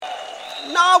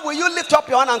Now, will you lift up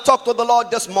your hand and talk to the Lord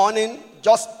this morning?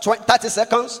 Just 30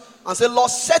 seconds. And say, Lord,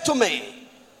 settle me.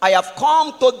 I have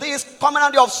come to this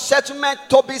covenant of settlement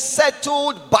to be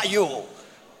settled by you.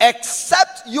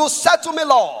 Except you settle me,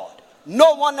 Lord,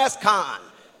 no one else can.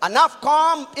 And I've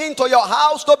come into your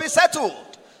house to be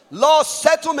settled. Lord,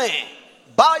 settle me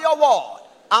by your word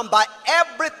and by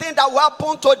everything that will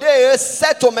happen today.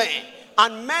 Settle me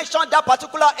and mention that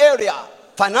particular area,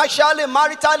 financially,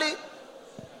 maritally,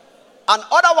 and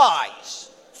otherwise.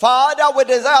 Father, we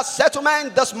desire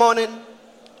settlement this morning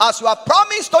as you have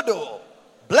promised to do.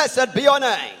 Blessed be your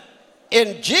name.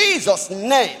 In Jesus'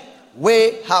 name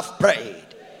we have prayed.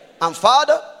 And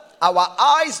Father, our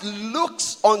eyes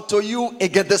looks unto you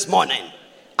again this morning,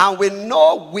 and we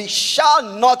know we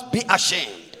shall not be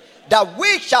ashamed, that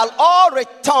we shall all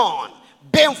return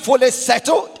being fully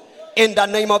settled in the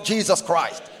name of Jesus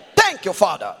Christ. Thank you,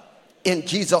 Father, in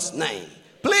Jesus' name.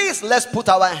 Please, let's put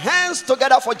our hands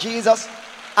together for Jesus,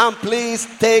 and please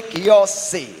take your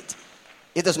seat.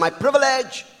 It is my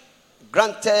privilege,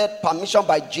 granted permission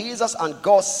by Jesus and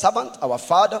God's servant, our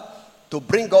Father, to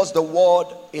bring us the word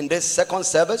in this second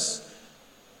service.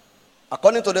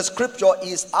 According to the scripture,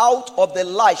 is out of the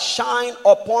light shine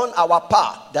upon our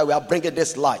path that we are bringing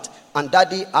this light. And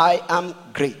Daddy, I am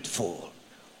grateful.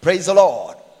 Praise the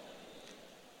Lord.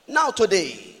 Now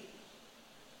today,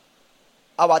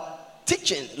 our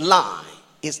teaching line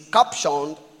is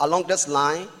captioned along this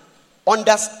line,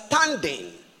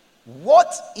 understanding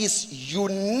what is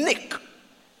unique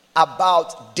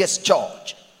about this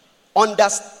church.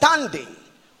 Understanding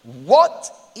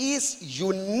what is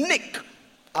unique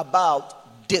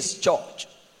about this church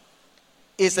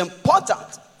is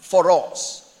important for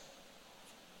us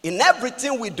in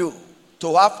everything we do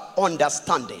to have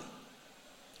understanding.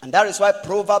 And that is why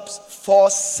Proverbs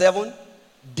 4:7,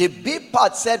 the B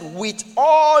part said, with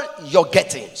all your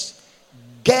gettings,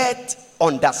 get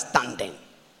understanding.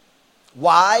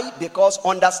 Why? Because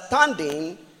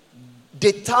understanding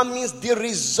determines the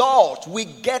result we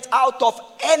get out of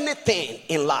anything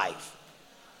in life.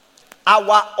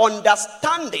 Our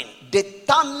understanding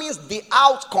determines the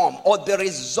outcome or the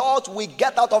result we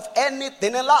get out of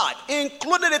anything in life,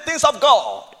 including the things of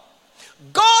God.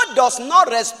 God does not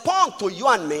respond to you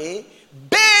and me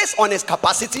based on his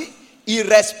capacity. He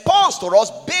responds to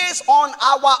us based on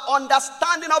our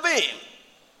understanding of him.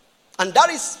 And that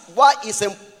is why it's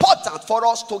important for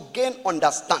us to gain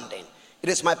understanding. It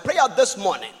is my prayer this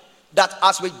morning that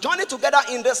as we journey together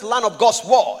in this land of God's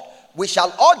word, we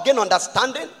shall all gain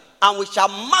understanding and we shall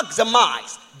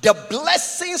maximize the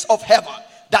blessings of heaven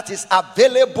that is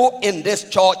available in this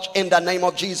church in the name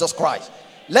of Jesus Christ.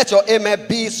 Let your amen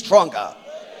be stronger.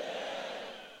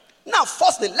 Now,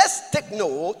 firstly, let's take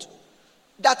note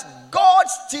that God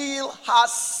still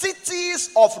has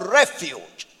cities of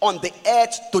refuge on the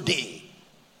earth today.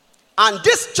 And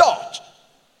this church,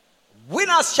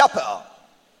 Winners Chapel,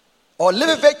 or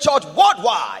Living Faith Church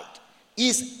worldwide,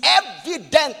 is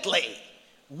evidently,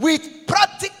 with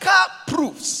practical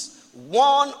proofs,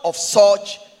 one of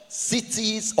such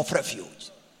cities of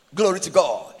refuge. Glory to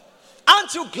God.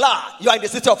 Aren't you glad you are in the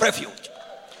city of refuge?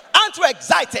 Aren't you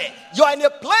excited? You are in a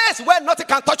place where nothing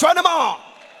can touch you anymore.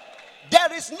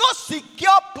 There is no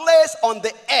secure place on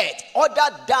the earth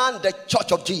other than the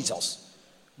church of Jesus.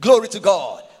 Glory to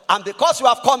God. And because you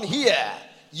have come here,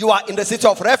 you are in the city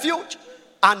of refuge,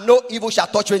 and no evil shall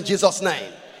touch you in Jesus'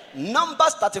 name.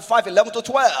 Numbers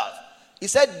 35:11-12. He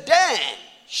said, then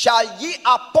shall ye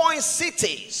appoint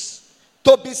cities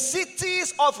to be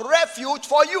cities of refuge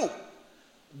for you,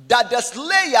 that the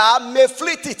slayer may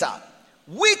flee thither,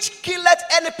 which killeth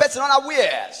any person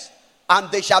unawares.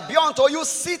 And they shall be unto you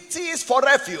cities for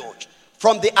refuge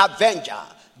from the avenger,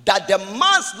 that the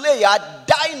manslayer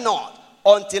die not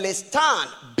until he stand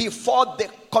before the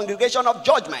congregation of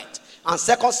judgment. And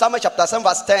 2 Samuel chapter 7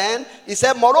 verse 10, he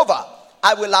said, moreover,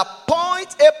 I will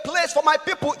appoint a place for my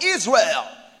people Israel,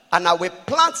 and I will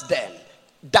plant them,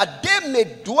 that they may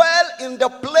dwell in the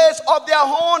place of their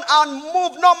own and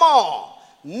move no more.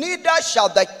 Neither shall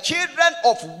the children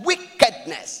of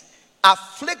wickedness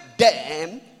afflict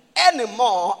them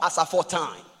anymore as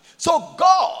aforetime. So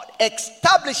God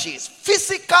establishes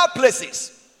physical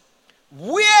places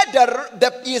where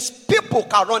his people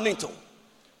can run into.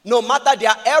 No matter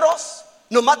their errors,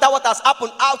 no matter what has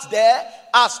happened out there,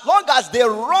 as long as they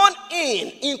run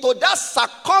into that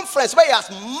circumference where he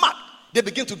has marked, they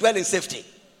begin to dwell in safety.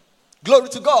 Glory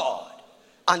to God.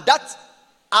 And that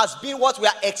has been what we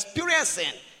are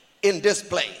experiencing in this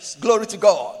place. Glory to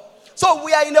God. So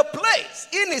we are in a place,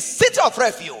 in a city of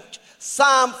refuge.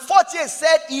 Psalm 48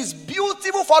 said is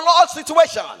beautiful for all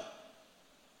situation.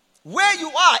 where you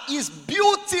are is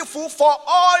beautiful for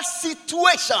all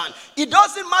situations. It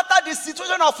doesn't matter the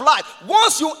situation of life.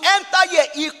 Once you enter here,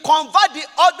 it converts the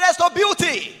ugliness to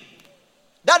beauty.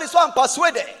 That is why I'm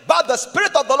persuaded by the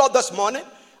Spirit of the Lord this morning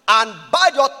and by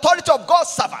the authority of God's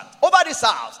servant over this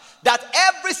house that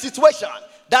every situation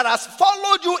that has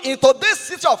followed you into this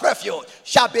city of refuge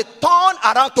shall be turned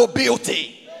around to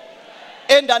beauty.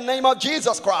 In the name of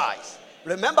Jesus Christ.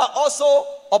 Remember also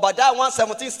Obadiah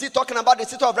 1:17 still talking about the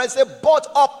city of refuge. But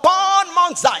upon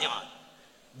Mount Zion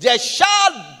there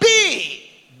shall be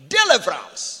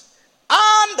deliverance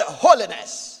and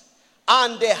holiness,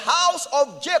 and the house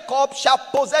of Jacob shall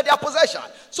possess their possession.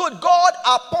 So God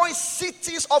appoints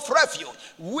cities of refuge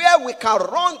where we can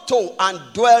run to and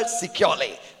dwell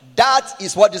securely. That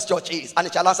is what this church is, and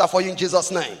it shall answer for you in Jesus'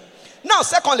 name. Now,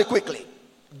 secondly, quickly,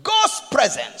 God's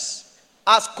presence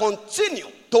has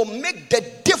continued to make the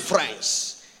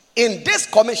difference in this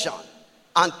commission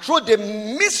and through the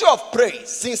mystery of praise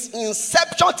since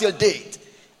inception till date.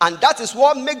 And that is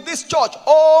what makes this church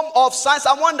home of signs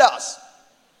and wonders.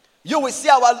 You will see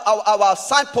our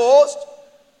signpost.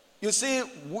 You see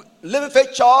Living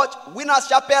Faith Church, Winners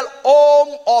Chapel,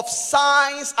 home of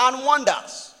signs and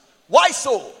wonders. Why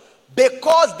so?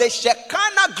 Because the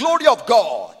Shekinah glory of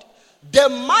God, the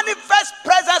manifest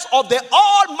presence of the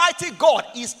Almighty God,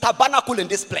 is tabernacle in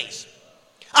this place.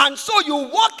 And so you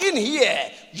walk in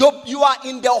here, you are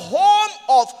in the home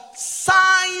of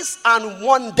signs and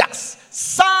wonders.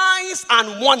 Signs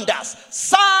and wonders.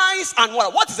 Signs and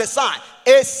wonders. What is a sign?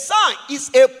 A sign is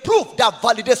a proof that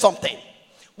validates something.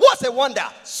 What's a wonder?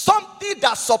 Something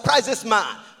that surprises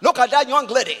man. Look at that young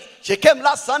lady. She came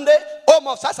last Sunday, home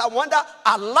of signs and wonder,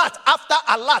 alert after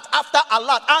alert after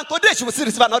alert. And today she will still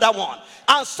receive another one.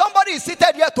 And somebody is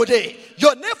seated here today.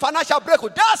 You need financial breakthrough.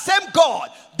 That same God,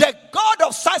 the God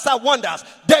of signs and wonders,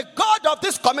 the God of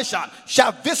this commission,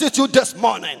 shall visit you this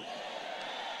morning.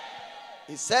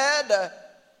 He said,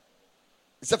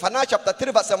 it's Zephaniah chapter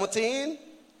 3 verse 17.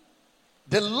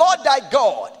 The Lord thy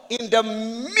God in the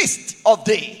midst of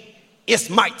thee is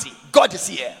mighty. God is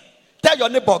here. Tell your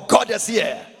neighbor, God is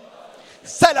here.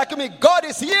 Say like me, God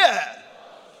is here.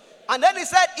 And then he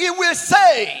said, he will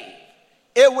say,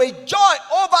 he will joy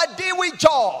over thee with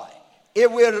joy. He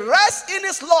will rest in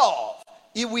his love.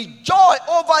 He will joy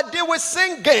over thee with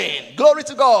singing. Glory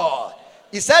to God.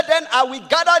 He said, then I will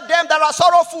gather them that are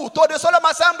sorrowful to the solemn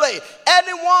assembly.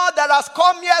 Anyone that has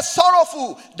come here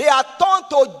sorrowful, they are turned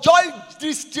to joy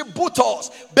distributors.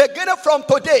 Beginning from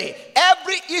today,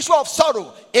 every issue of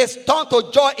sorrow is turned to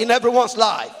joy in everyone's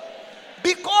life.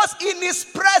 Because in his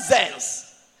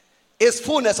presence is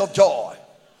fullness of joy.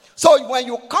 So when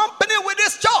you company with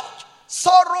this church,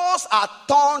 sorrows are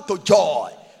turned to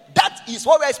joy. That is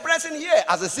what we're experiencing here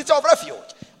as a city of refuge.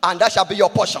 And that shall be your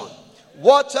portion.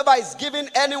 Whatever is giving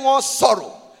anyone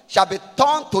sorrow shall be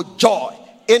turned to joy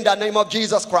in the name of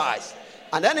Jesus Christ.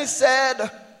 And then he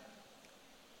said,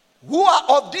 who are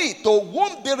of thee to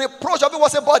whom the reproach of it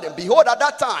was a burden? Behold, at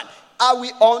that time I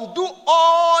will undo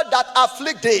all that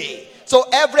afflict thee. So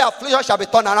every affliction shall be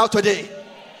turned around today.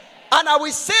 And I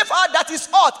will save her that is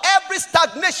hot. Every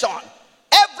stagnation,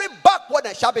 every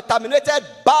backwardness shall be terminated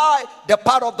by the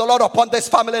power of the Lord upon this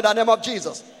family in the name of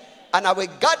Jesus. And I will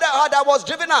gather her that was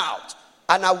driven out,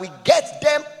 and I will get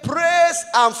them praise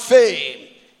and fame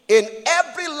in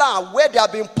every land where they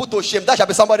have been put to shame. That shall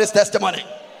be somebody's testimony.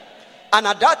 And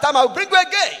at that time I will bring you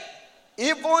again.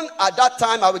 Even at that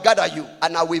time I will gather you,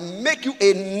 and I will make you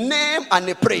a name and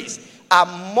a praise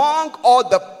among all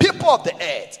the people of the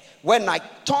earth, when I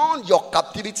turn your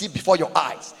captivity before your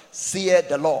eyes, saith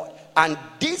the Lord. And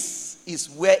this is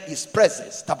where his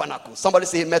presence tabernacle. Somebody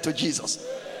say amen to Jesus.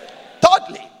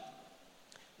 Thirdly,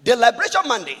 the liberation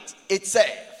mandate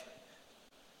itself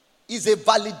is a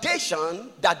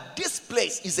validation that this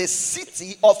place is a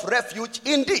city of refuge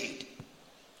indeed.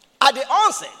 At the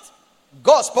onset,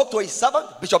 God spoke to his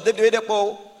servant, Bishop David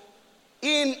Oyedepo,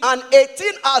 in an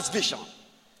 18 hours vision,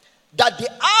 that the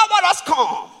hour has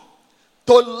come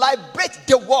to liberate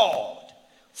the world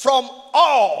from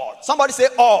all. Somebody say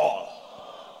all.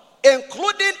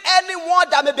 Including anyone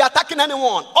that may be attacking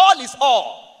anyone. All is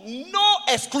all. No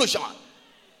exclusion.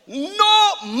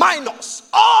 No minus.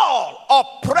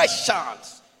 All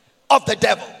oppressions of the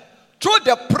devil through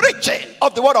the preaching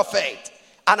of the word of faith.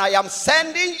 And I am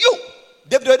sending you,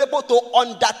 David Oyedepo, to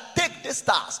undertake this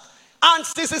task. And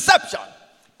since inception,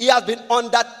 he has been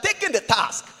undertaking the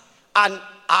task. And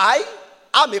I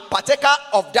am a partaker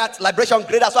of that liberation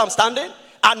grace. That's why I'm standing.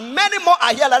 And many more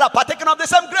are here like that, partaking of the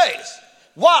same grace.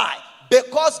 Why?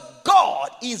 Because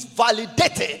God is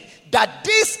validated that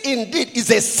this indeed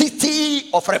is a city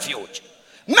of refuge.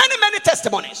 Many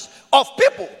testimonies of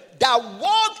people that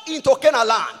walked into Canaan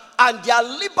land and their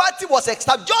liberty was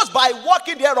established just by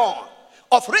walking thereon.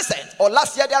 Of recent, or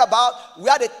last year thereabout, we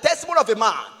had a testimony of a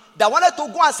man that wanted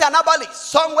to go and see an herbalist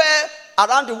somewhere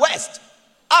around the west.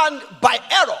 And by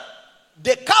error,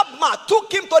 the cabman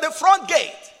took him to the front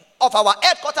gate of our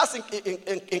headquarters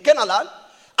in Canaan land.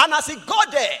 And as he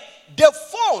got there, the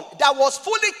phone that was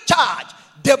fully charged,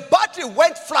 the battery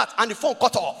went flat and the phone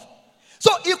cut off. So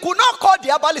he could not call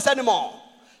the herbalist anymore.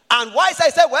 And why I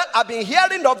said, well, I've been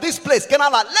hearing of this place,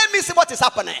 Canaan land. Let me see what is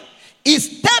happening. He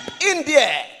stepped in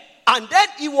there, and then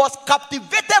he was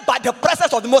captivated by the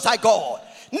presence of the Most High God.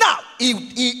 Now,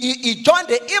 he joined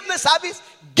the evening service,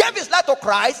 gave his life to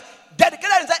Christ,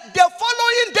 dedicated himself. The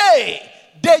following day,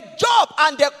 the job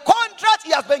and the contract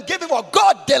he has been given for,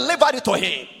 God delivered it to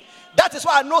him. That is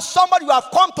why I know somebody who have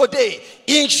come today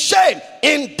in shame,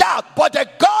 in doubt, but the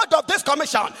God of this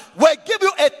commission will give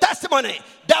you a testimony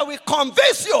that will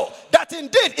convince you that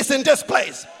indeed it's in this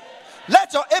place.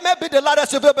 Let your amen be the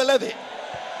loudest if you believe it.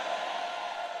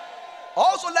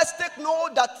 Also, let's take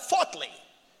note that fourthly,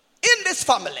 in this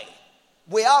family,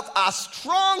 we have a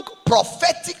strong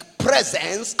prophetic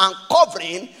presence and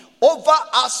covering over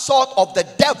assault of the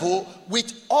devil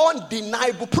with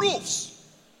undeniable proofs.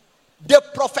 The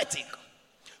prophetic.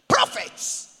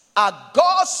 Prophets are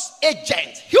God's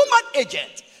agent, human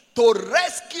agent, to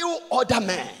rescue other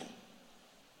men.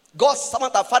 God's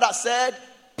servant and father said,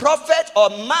 prophet or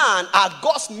man are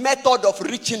God's method of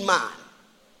reaching man.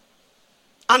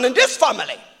 And in this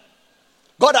family,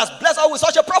 God has blessed us with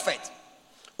such a prophet.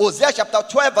 Hosea chapter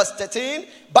 12 verse 13,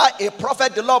 by a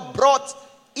prophet the Lord brought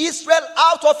Israel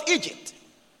out of Egypt.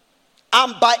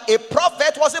 And by a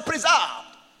prophet was he preserved.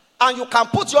 And you can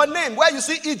put your name where you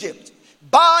see Egypt.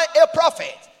 By a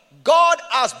prophet, God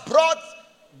has brought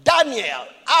Daniel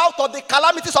out of the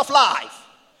calamities of life.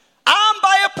 And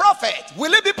by a prophet,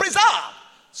 will it be preserved?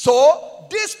 So,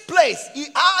 this place, he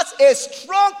has a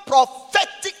strong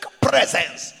prophetic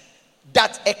presence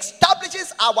that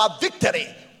establishes our victory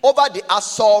over the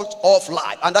assault of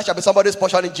life. And that shall be somebody's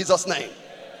portion in Jesus' name.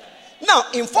 Now,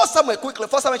 in 1 Samuel, quickly,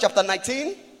 1 Samuel chapter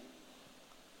 19,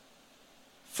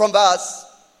 from verse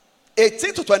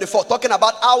 18 to 24, talking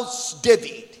about how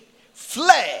David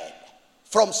fled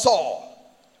from Saul.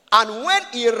 And when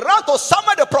he ran to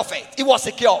Samuel the prophet, he was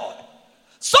secured.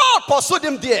 Saul pursued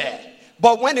him there.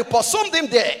 But when he pursued him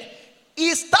there,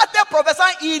 he started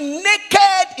prophesying. He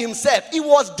naked himself. He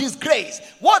was disgraced.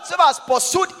 Whatsoever has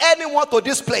pursued anyone to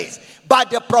this place, by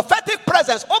the prophetic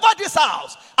presence over this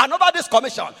house and over this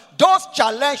commission, those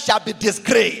challenged shall be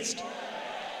disgraced.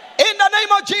 In the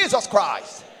name of Jesus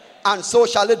Christ. And so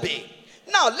shall it be.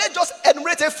 Now, let's just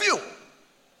enumerate a few.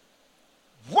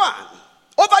 One,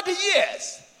 over the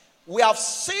years, we have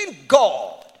seen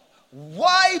God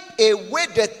wipe away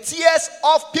the tears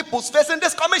of people's face in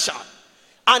this commission.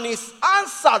 And is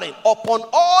answering upon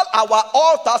all our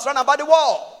altars round about the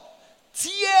world.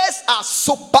 Tears are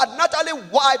supernaturally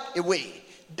wiped away.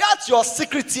 That's your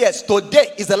secret tears.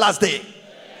 Today is the last day.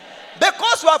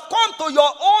 Because you have come to your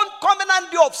own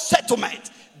covenant day of settlement,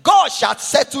 God shall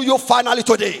settle you finally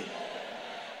today.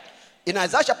 In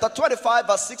Isaiah chapter 25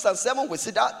 verse 6 and 7, we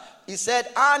see that. He said,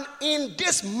 and in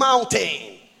this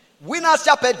mountain, winners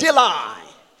shall pay delight.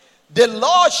 The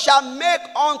Lord shall make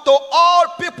unto all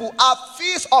people a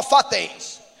feast of fat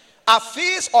things, a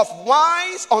feast of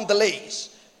wines on the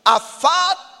lees, a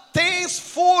fat things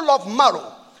full of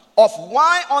marrow, of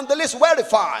wine on the lees well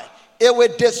refined. It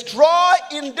will destroy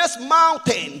in this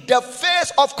mountain the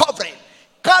face of covering,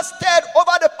 casted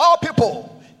over the all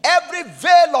people. Every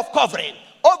veil of covering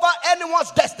over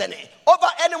anyone's destiny, over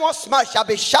anyone's smile shall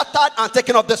be shattered and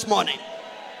taken up this morning.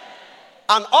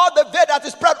 And all the veil that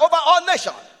is spread over all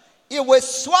nations, it will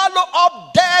swallow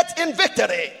up death in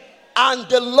victory. And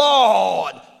the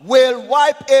Lord will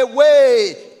wipe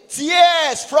away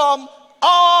tears from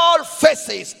all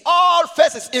faces,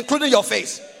 including your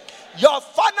face. Your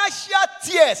financial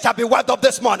tears shall be wiped up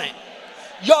this morning.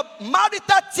 Your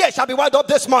marital tears shall be wiped up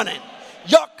this morning.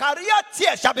 Your career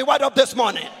tears shall be wiped up this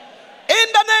morning. In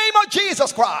the name of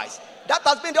Jesus Christ. That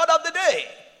has been the order of the day.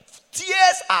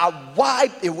 Tears are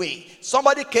wiped away.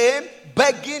 Somebody came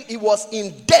begging, he was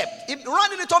in debt. He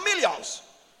ran into millions.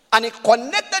 And he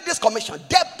connected this commission.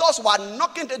 Debtors were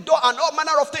knocking the door and all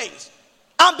manner of things.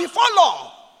 And before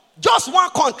long, just one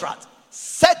contract,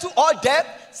 settled all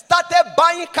debt, started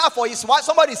buying car for his wife.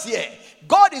 Somebody's here.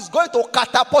 God is going to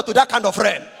catapult to that kind of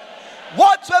realm.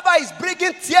 Whatsoever is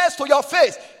bringing tears to your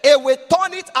face, it will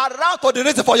turn it around to the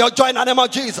reason for your joy in the name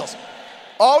of Jesus.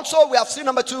 Also, we have seen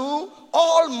number 2,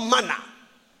 all manner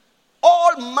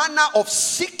of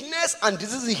sickness and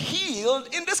disease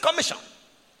healed in this commission.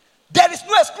 There is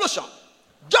no exclusion.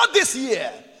 Just this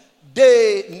year,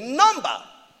 the number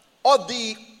of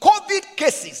the COVID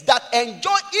cases that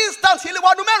enjoy instant healing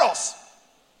were numerous.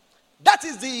 That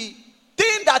is the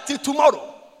thing that till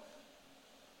tomorrow,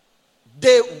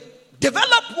 the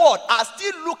developed world are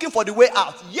still looking for the way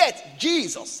out. Yet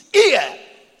Jesus here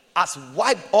has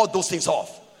wiped all those things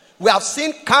off. We have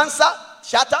seen cancer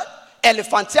shattered,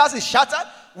 elephantiasis shattered.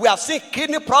 We have seen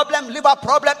kidney problem, liver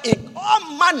problem, in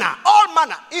all manner,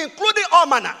 including all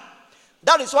manner.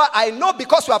 That is why I know,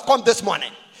 because we have come this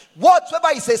morning, whatever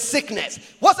is a sickness,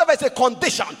 whatever is a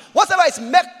condition, whatever is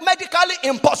medically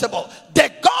impossible,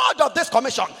 the God of this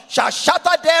commission shall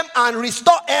shatter them and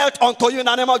restore health unto you in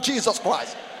the name of Jesus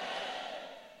Christ.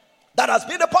 That has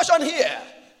been the portion here.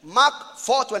 Mark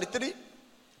 4:23.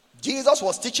 Jesus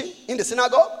was teaching in the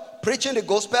synagogue, preaching the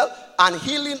gospel, and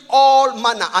healing all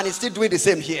manner, and he's still doing the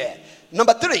same here.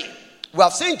 Number 3, we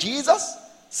have seen Jesus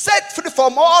set free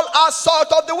from all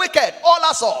assault of the wicked, all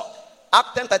assault.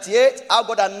 Act 10:38, how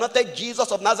God anointed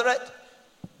Jesus of Nazareth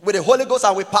with the Holy Ghost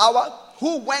and with power,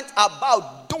 who went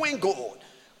about doing good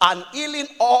and healing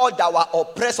all that were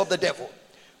oppressed of the devil.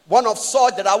 One of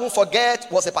such that I won't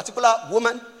forget was a particular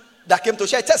woman that came to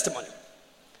share testimony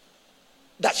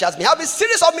that she has been having a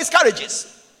series of miscarriages,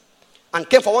 and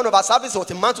came for one of our services,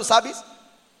 with a mantle service,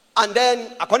 and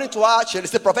then according to her, she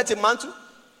received prophetic mantle,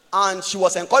 and she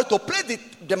was encouraged to place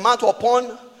the mantle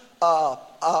upon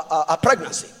a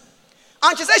pregnancy.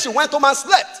 And she said she went home and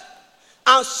slept,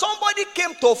 and somebody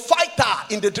came to fight her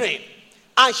in the dream,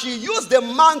 and she used the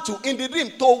mantle in the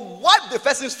dream to wipe the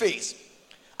person's face.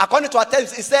 According to her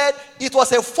text, it said it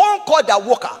was a phone call that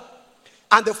woke her.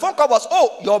 And the phone call was,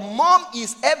 "Oh, your mom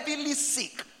is heavily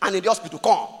sick and in the hospital,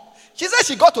 come." She said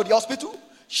she got to the hospital.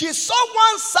 She saw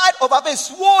one side of her face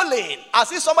swollen, as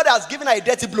if somebody has given her a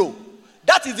dirty blow.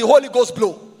 That is the Holy Ghost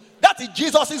blow. That is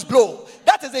Jesus' blow.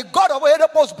 That is the God of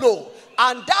Oedipus blow.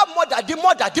 And that the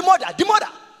mother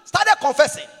started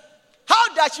confessing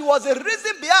how that she was the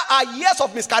reason behind her years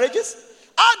of miscarriages,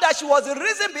 how that she was the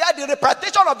reason behind the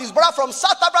repatriation of his brother from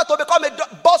South Africa to become a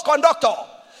bus conductor,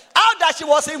 how that she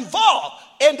was involved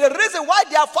in the reason why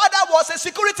their father was a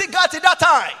security guard at that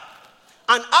time.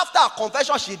 And after her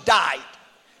confession, she died.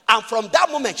 And from that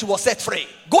moment, she was set free.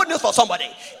 Good news for somebody.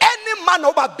 Any man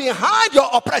over behind your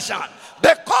oppression,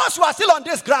 because you are still on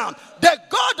this ground, the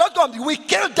God of God will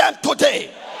kill them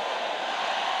today.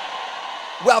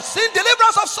 We have seen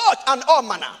deliverance of such and all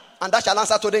manner, and that shall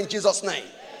answer today in Jesus' name.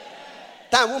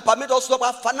 Time won't permit us to talk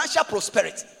about financial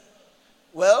prosperity.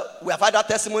 Well, we have had that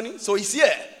testimony, so it's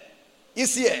here.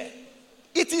 It's here.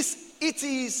 It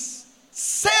is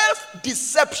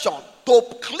self-deception to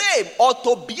claim or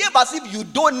to behave as if you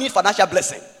don't need financial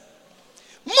blessing.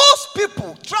 Most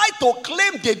people try to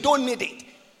claim they don't need it.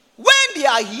 When they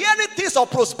are hearing things of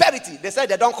prosperity, they say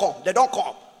they don't come.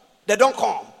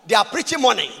 They are preaching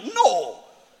money. No.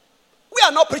 We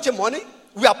are not preaching money.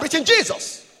 We are preaching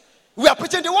Jesus. We are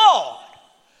preaching the word.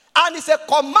 And it's a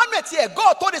commandment here.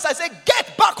 God told us, I say,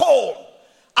 get back home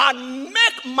and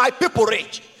make my people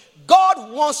rich.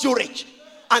 God wants you rich.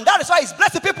 And that is why he's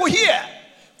blessing people here.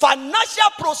 Financial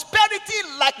prosperity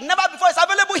like never before is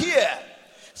available here.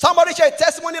 Somebody shared a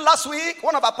testimony last week.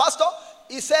 One of our pastors,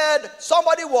 he said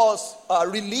somebody was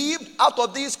relieved out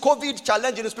of this COVID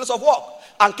challenge in his place of work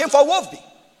and came for Wolfie.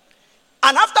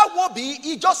 And after Wolfie,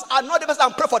 he just annoyed the person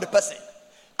and prayed for the person.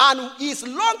 And his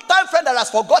long-time friend that has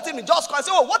forgotten him just called and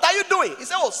said, "Oh, what are you doing?" He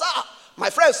said, "Oh, sir, my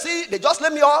friends, see, they just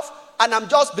let me off and I'm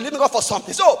just believing God for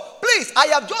something. So, please, I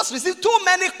have just received too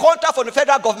many contracts from the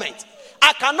federal government.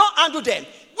 I cannot handle them.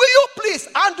 Will you please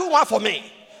handle one for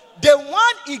me?" The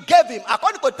one he gave him,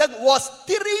 according to the text, was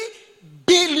 3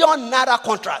 billion naira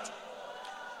contract.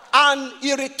 And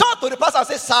he returned to the pastor and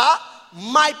said, "Sir,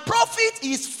 my profit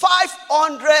is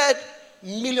 500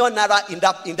 million naira in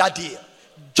that deal.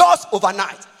 Just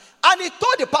overnight." And he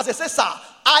told the pastor, he said, "Sir,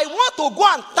 I want to go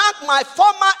and thank my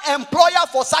former employer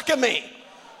for sacking me.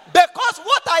 Because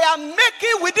what I am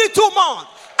making within 2 months,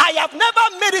 I have never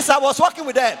made it. I was working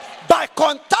with them by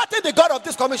contacting the God of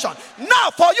this commission."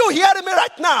 Now, for you hearing me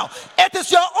right now, it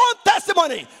is your own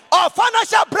testimony of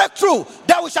financial breakthrough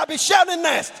that we shall be sharing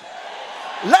next.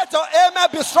 Let your amen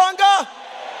be stronger.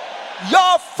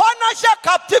 Your financial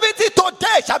captivity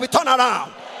today shall be turned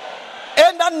around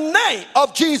in the name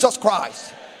of Jesus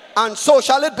Christ. And so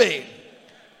shall it be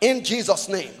in Jesus'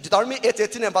 name. Deuteronomy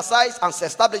 8:18 emphasized and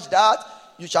established that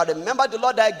you shall remember the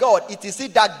Lord thy God. It is he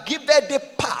that giveth the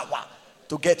power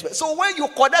to get wealth. So when you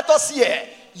connect us here,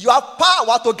 you have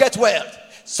power to get wealth.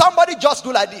 Somebody just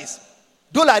do like this.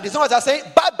 Do like this. You know what I'm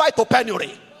saying? Bye-bye to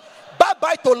penury.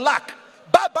 Bye-bye to lack.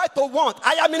 Bye-bye to want.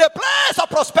 I am in a place of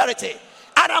prosperity.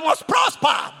 and I must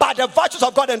prosper by the virtues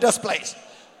of God in this place.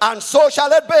 And so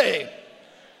shall it be.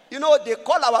 You know, they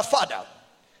call our father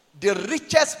the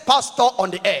richest pastor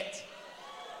on the earth.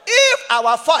 If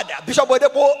our father, Bishop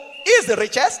Oyedepo, is the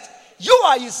richest, you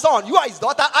are his son, you are his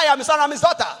daughter, I am his son, I am his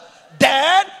daughter,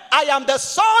 then I am the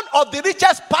son of the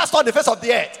richest pastor on the face of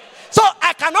the earth. So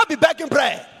I cannot be begging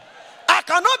bread. I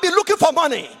cannot be looking for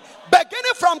money.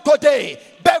 Beginning from today,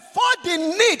 before the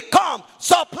need comes,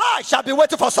 supply shall be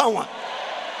waiting for someone.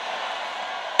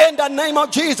 In the name of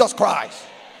Jesus Christ.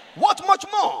 What much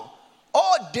more?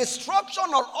 All destruction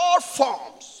of all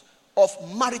forms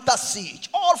of marital siege,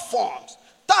 all forms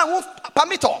that won't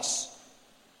permit us.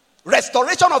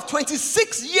 Restoration of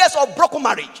 26 years of broken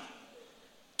marriage.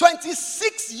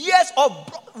 26 years of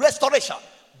restoration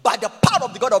by the power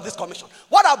of the God of this commission.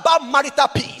 What about marital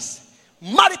peace?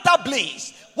 Marital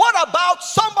bliss? What about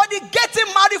somebody getting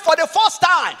married for the first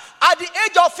time at the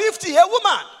age of 50, a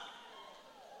woman?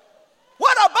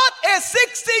 What about a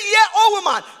 60-year-old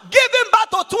woman giving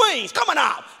birth to twins? Come on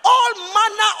now. All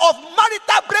manner of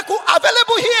marital breakthrough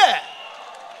available here.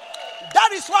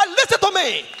 That is why, listen to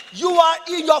me. You are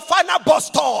in your final bus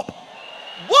stop.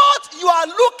 What you are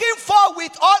looking for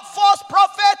with all false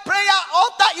prophet prayer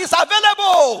altar is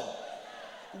available.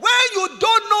 When you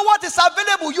don't know what is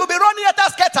available, you'll be running at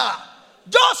a scatter.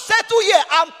 Just settle here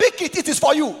and pick it. It is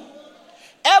for you.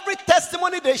 Every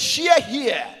testimony they share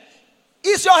here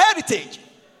is your heritage.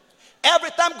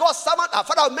 Every time God's servant, our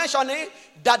father mentioning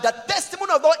that the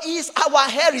testimony of God is our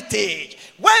heritage.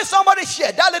 When somebody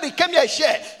shared, that lady came here and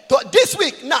shared. This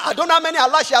week, now I don't know how many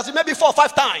Allah shares, maybe 4 or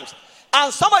 5 times.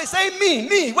 And somebody saying,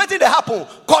 me, what did it happen?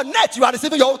 Connect, you are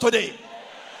receiving your own today.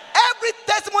 Every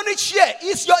testimony share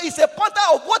is a pointer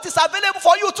of what is available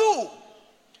for you too.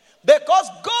 Because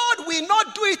God will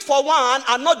not do it for one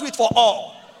and not do it for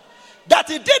all. That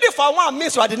he did it for one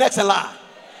means you are the next in line.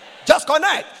 Just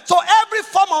connect. So every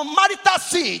form of marital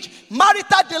siege,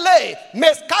 marital delay,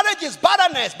 miscarriages,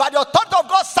 barrenness, by the authority of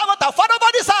God's servant and Father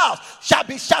over this house shall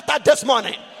be shattered this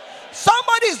morning.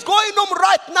 Somebody is going home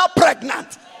right now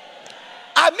pregnant.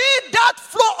 I mean, that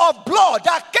flow of blood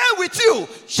that came with you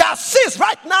shall cease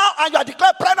right now, and you are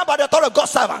declared pregnant by the authority of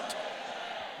God's servant.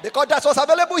 Because that's what's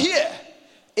available here.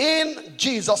 In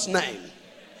Jesus' name.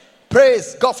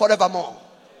 Praise God forevermore.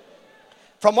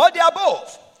 From all the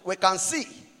above, we can see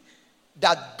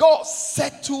that God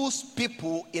settles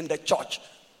people in the church.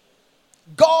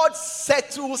 God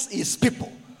settles his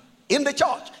people in the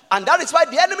church. And that is why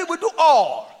the enemy will do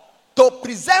all to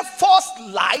present false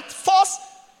light, false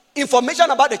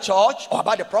information about the church or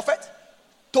about the prophet,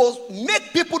 to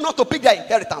make people not to pick their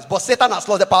inheritance. But Satan has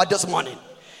lost the power this morning.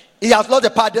 He has lost the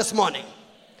power this morning.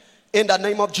 In the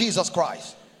name of Jesus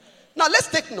Christ. Now let's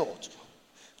take note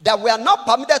that we are not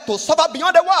permitted to suffer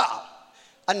beyond the world.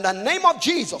 In the name of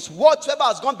Jesus, whatsoever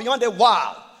has gone beyond the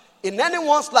world in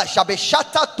anyone's life shall be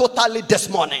shattered totally this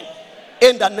morning.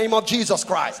 In the name of Jesus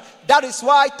Christ. That is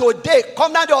why today,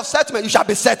 come down of settlement, you shall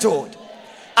be settled.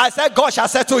 I said, God shall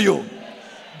settle you.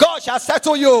 God shall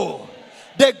settle you.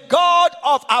 The God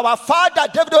of our father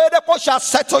David Oyedepo shall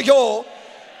settle you.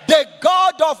 The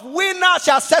God of winners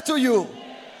shall settle you.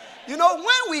 You know,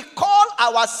 when we call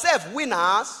ourselves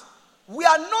winners, we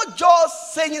are not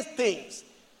just saying things.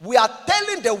 We are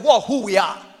telling the world who we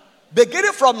are.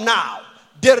 Beginning from now,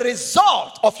 the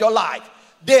result of your life,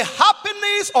 the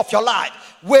happiness of your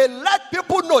life will let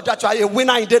people know that you are a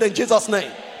winner indeed in Jesus'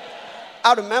 name.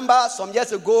 I remember some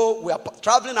years ago, we were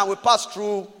traveling and we passed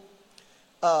through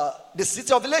the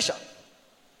city of Elisha.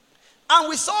 And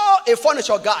we saw a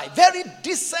furniture guy, very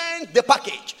decent, the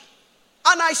package.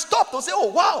 And I stopped to say, oh,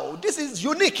 wow, this is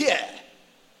unique here.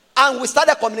 And we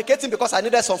started communicating because I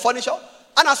needed some furniture.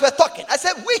 And as we're talking, I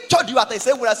said, which church do you at? I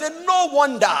said, no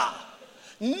wonder.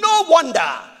 No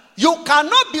wonder. You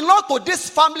cannot belong to this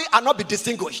family and not be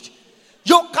distinguished.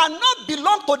 You cannot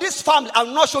belong to this family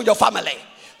and not show your family.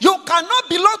 You cannot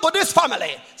belong to this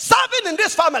family, serving in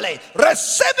this family,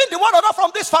 receiving the word of God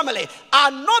from this family,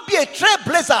 and not be a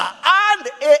trailblazer and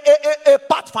a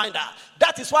pathfinder.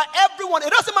 That is why everyone,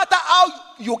 it doesn't matter how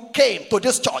you came to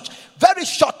this church, very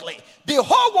shortly, the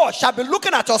whole world shall be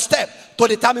looking at your step to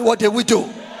determine what they will do.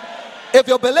 If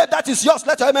you believe that is yours,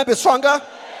 let your amen be stronger.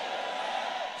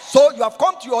 So you have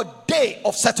come to your day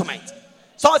of settlement.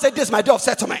 Someone say, this is my day of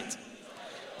settlement.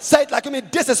 Say it like you mean,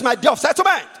 this is my day of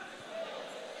settlement.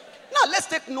 Now let's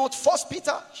take note, 1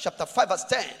 Peter chapter 5 verse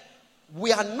 10.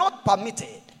 We are not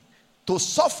permitted to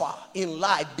suffer in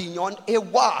life beyond a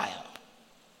while.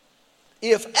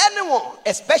 If anyone,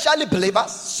 especially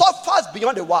believers, suffers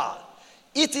beyond a while,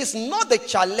 it is not the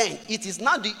challenge, it is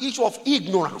not the issue of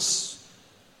ignorance.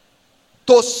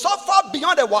 To suffer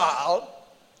beyond a while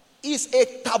is a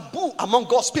taboo among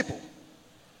God's people.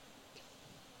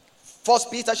 1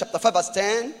 Peter chapter 5 verse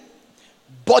 10.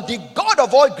 But the God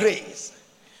of all grace,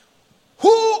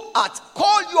 who hath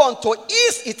called you unto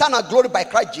his eternal glory by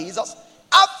Christ Jesus,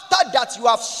 after that you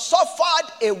have suffered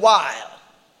a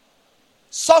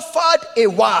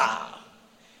while,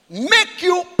 make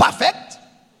you perfect,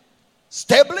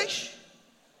 establish,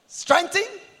 strengthen,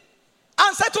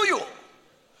 and settle you.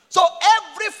 So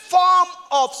every form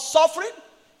of suffering,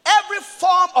 every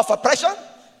form of oppression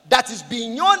that is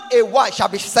beyond a while shall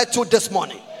be settled this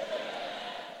morning.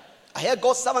 I heard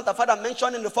God's servant and father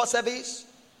mention in the first service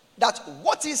that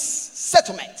what is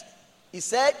settlement? He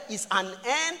said is an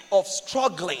end of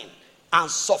struggling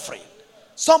and suffering.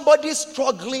 Somebody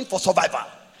struggling for survival,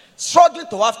 struggling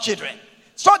to have children,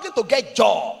 struggling to get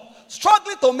job,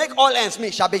 struggling to make all ends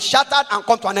meet shall be shattered and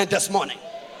come to an end this morning.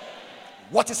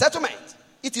 What is settlement?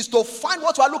 It is to find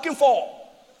what you are looking for.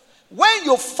 When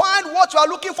you find what you are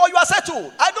looking for, you are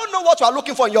settled. I don't know what you are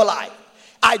looking for in your life.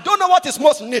 I don't know what is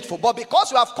most needful, but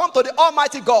because you have come to the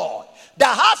Almighty God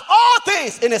that has all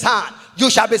things in his hand,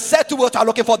 you shall be settled what you are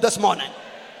looking for this morning.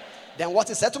 Then what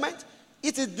is settlement?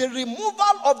 It is the removal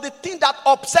of the thing that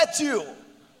upsets you.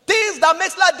 Things that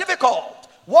makes life difficult.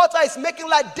 Whatever is making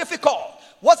life difficult,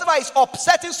 whatever is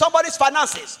upsetting somebody's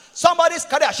finances, somebody's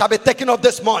career shall be taken off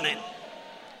this morning.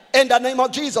 In the name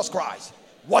of Jesus Christ.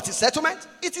 What is settlement?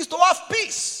 It is to have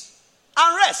peace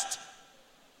and rest.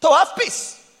 To have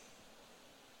peace.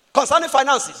 Concerning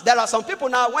finances, there are some people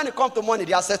now, when it comes to money,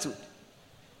 they are settled.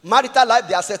 Marital life,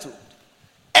 they are settled.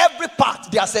 Every part,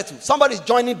 they are settled. Somebody is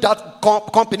joining that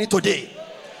company today.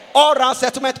 All round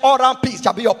settlement, all round peace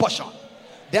shall be your portion.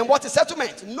 Then what is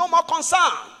settlement? No more concern.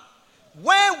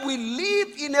 When we live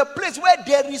in a place where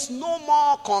there is no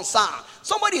more concern,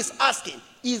 somebody is asking,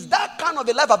 is that kind of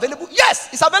a life available? Yes,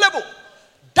 it's available.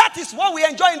 That is what we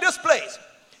enjoy in this place.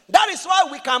 That is why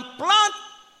we can plant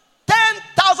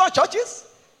 10,000 churches.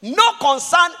 No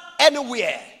concern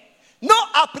anywhere. No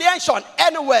apprehension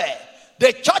anywhere.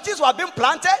 The churches were being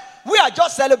planted. We are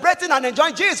just celebrating and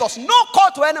enjoying Jesus. No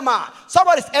call to any man.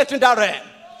 Somebody is entering that realm.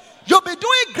 You'll be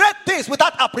doing great things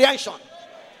without apprehension.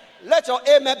 Let your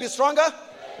amen be stronger.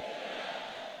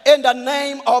 In the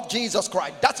name of Jesus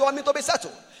Christ. That's what I mean to be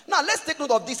settled. Now let's take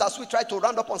note of this as we try to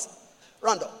round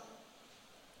up.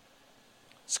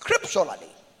 Scripturally,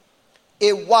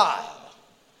 a while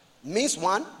means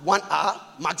 1 hour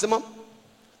maximum.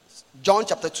 John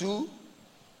chapter 2,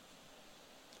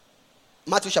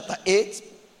 Matthew chapter 8,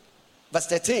 verse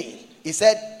 13. He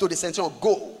said to the centurion,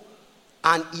 go.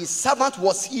 And his servant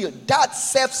was healed that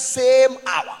same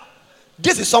hour.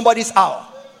 This is somebody's hour.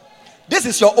 This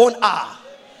is your own hour.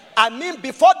 I mean,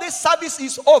 before this service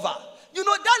is over. You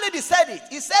know, that lady said it.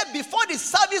 He said before the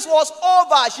service was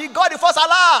over, she got the first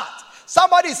alert.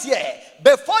 Somebody is here.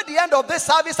 Before the end of this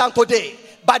service and today,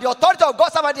 by the authority of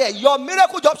God, somebody here, your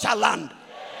miracle job shall land.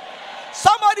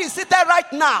 Somebody is sitting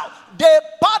right now. The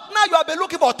partner you have been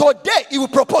looking for today, he will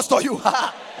propose to you.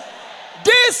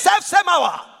 This same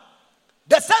hour.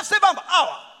 The same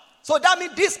hour. So that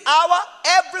means this hour,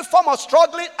 every form of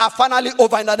struggling are finally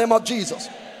over in the name of Jesus.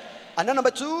 And then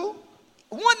number 2,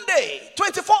 one day,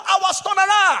 24 hours turn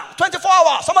around. 24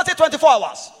 hours. Somebody say 24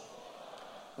 hours.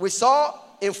 We saw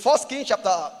in 1 Kings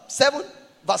chapter 7,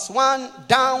 verse 1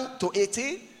 down to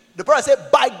 18. The prophet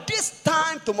said, by this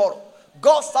time tomorrow,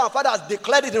 God's Son Father has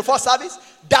declared it in the first service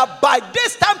that by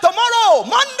this time tomorrow,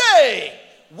 Monday,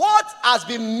 what has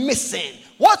been missing,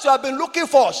 what you have been looking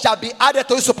for shall be added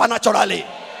to you supernaturally.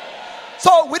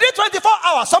 So within 24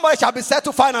 hours, somebody shall be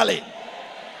settled finally.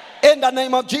 In the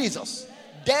name of Jesus.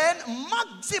 Then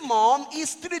maximum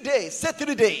is 3 days. Say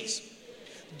 3 days.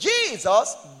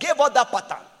 Jesus gave us that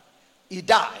pattern. He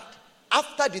died.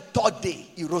 After the 3rd day,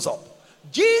 he rose up.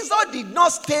 Jesus did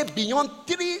not stay beyond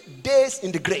 3 days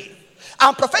in the grave.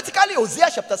 And prophetically, Hosea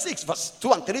chapter 6, verse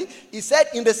 2 and 3, he said,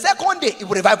 in the 2nd day, he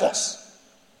will revive us.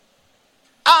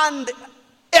 And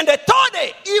in the 3rd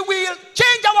day, he will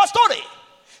change our story.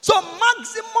 So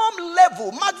maximum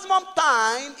level, maximum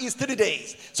time is 3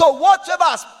 days. So whatever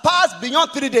has passed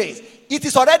beyond 3 days, it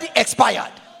is already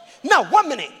expired. Now, 1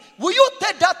 minute. Will you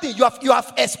take that thing you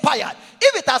have expired?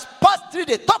 If it has passed 3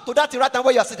 days, talk to that thing right now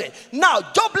where you are sitting. Now,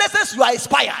 joblessness, you are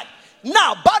expired.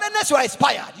 Now, barrenness, you are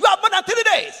expired. You have more than 3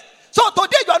 days. So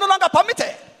today, you are no longer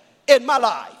permitted in my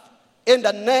life. In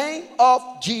the name of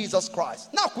Jesus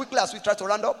Christ. Now, quickly, as we try to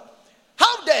round up.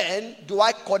 How then do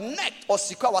I connect or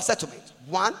secure our settlement?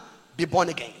 1, be born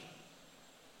again.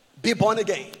 Be born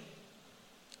again.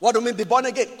 What do you mean be born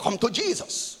again? Come to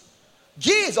Jesus.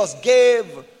 Jesus gave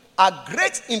a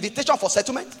great invitation for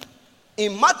settlement.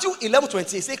 In Matthew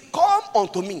 11:20, he said, come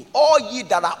unto me, all ye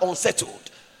that are unsettled.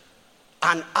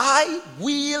 and I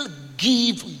will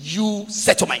give you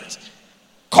settlement.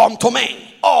 Come to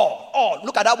me, all.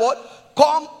 Look at that word.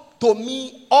 Come to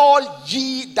me, all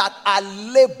ye that are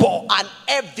labor and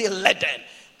heavy laden,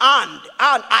 and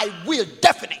I will,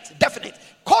 definite.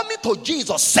 Coming to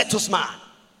Jesus settles man.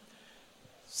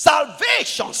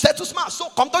 Salvation settles man. So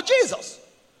come to Jesus.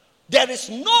 There is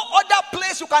no other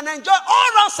place you can enjoy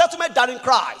all-round settlement than in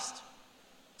Christ.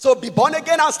 So be born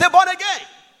again and stay born again.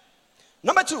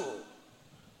 Number 2,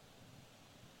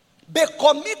 be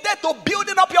committed to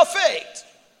building up your faith.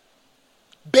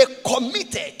 Be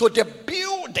committed to the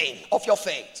building of your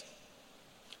faith.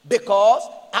 Because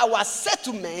our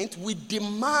settlement will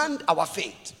demand our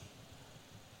faith.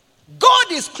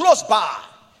 God is close by,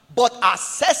 but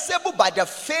accessible by the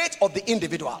faith of the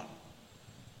individual.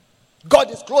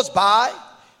 God is close by,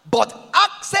 but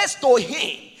access to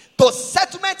him, to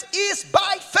settlement, is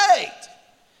by faith.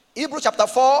 Hebrews chapter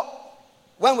 4,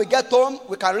 when we get home,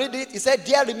 we can read it. He said,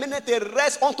 there remaineth a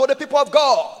rest unto the people of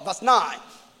God. Verse 9.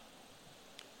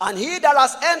 And he that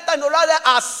has entered into rest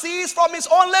has ceased from his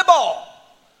own labor,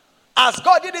 as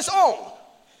God did his own.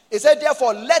 He said,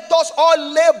 therefore, let us all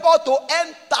labor to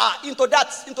enter into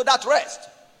that rest.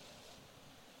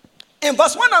 In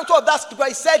verse 1 and 2 of that scripture,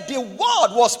 he said, the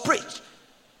word was preached,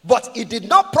 but it did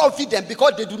not profit them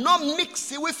because they do not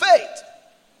mix it with faith.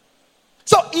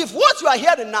 So if what you are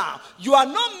hearing now, you are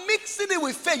not mixing it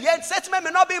with faith, your settlement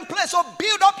may not be in place. So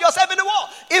build up yourself in the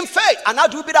word, in faith. And how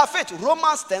do you build that faith?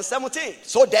 Romans 10:17.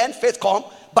 So then faith comes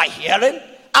by hearing,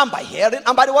 and by hearing,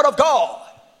 and by the word of God.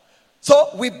 So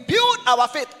we build our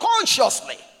faith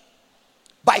consciously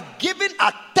by giving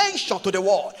attention to the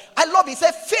word. I love it. He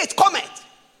said, faith cometh.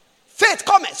 Faith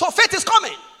cometh. So faith is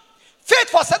coming. Faith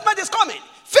for settlement is coming.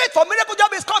 Faith for miracle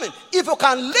job is coming. If you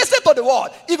can listen to the word,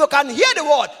 if you can hear the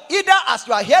word, either as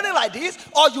you are hearing like this,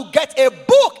 or you get a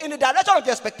book in the direction of the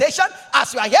expectation,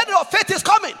 as you are hearing, faith is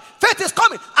coming. Faith is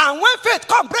coming. And when faith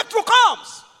comes, breakthrough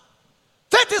comes.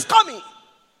 Faith is coming.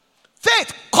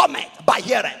 Faith cometh by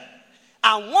hearing.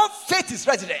 And one faith is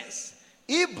residence.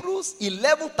 Hebrews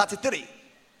 11:33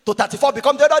 to 34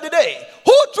 become the order of the day.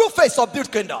 Who through faith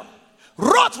subdued kingdom,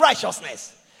 wrought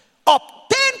righteousness,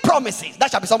 obtained promises.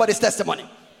 That shall be somebody's testimony.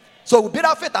 So we build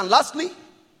our faith. And lastly,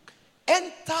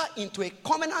 enter into a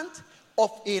covenant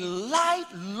of a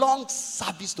lifelong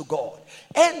service to God.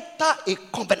 Enter a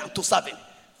covenant to serve him.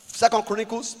 2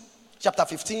 Chronicles chapter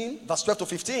 15 verse 12 to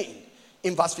 15.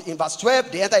 In verse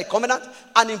 12, they enter a covenant.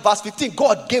 And in verse 15,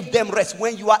 God gave them rest.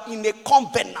 When you are in a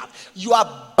covenant, you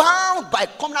are bound by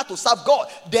covenant to serve God.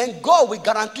 Then God will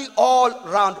guarantee all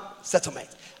round settlement.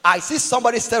 I see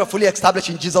somebody still fully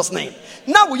established in Jesus' name.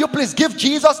 Now will you please give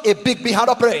Jesus a big hand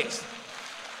of praise.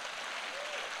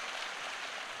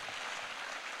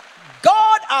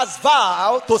 God has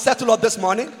vowed to settle us this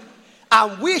morning,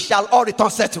 and we shall all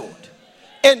return settled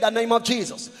in the name of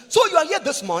Jesus. So you are here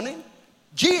this morning.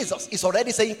 Jesus is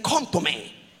already saying, come to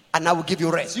me and I will give you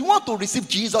rest. You want to receive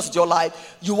Jesus in your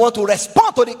life. You want to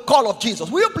respond to the call of Jesus.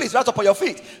 Will you please rise up on your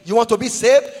feet? You want to be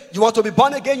saved. You want to be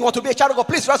born again. You want to be a child of God.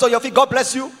 Please rise on your feet. God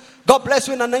bless you. God bless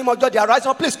you in the name of God. They are rising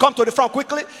up. Please come to the front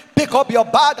quickly. Pick up your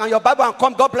bag and your Bible and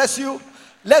come. God bless you.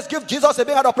 Let's give Jesus a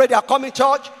big hand of prayer. They are coming,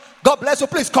 church. God bless you.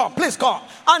 Please come. Please come.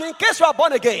 And in case you are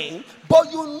born again,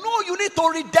 but you know you need to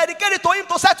rededicate it to him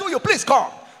to settle you, please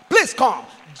come. Please come.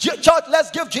 Church,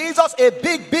 let's give Jesus a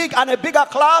big and a bigger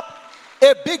clap.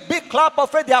 A big clap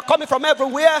of faith. They are coming from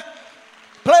everywhere.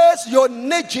 Please, you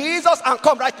need Jesus and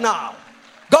come right now.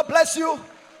 God bless you.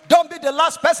 Don't be the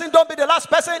last person. Don't be the last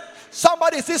person.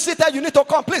 Somebody is seated. You need to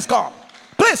come. Please come.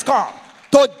 Please come.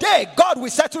 Today, God will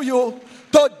settle you.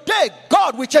 Today,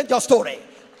 God will change your story.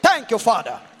 Thank you,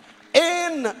 Father.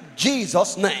 In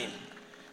Jesus' name.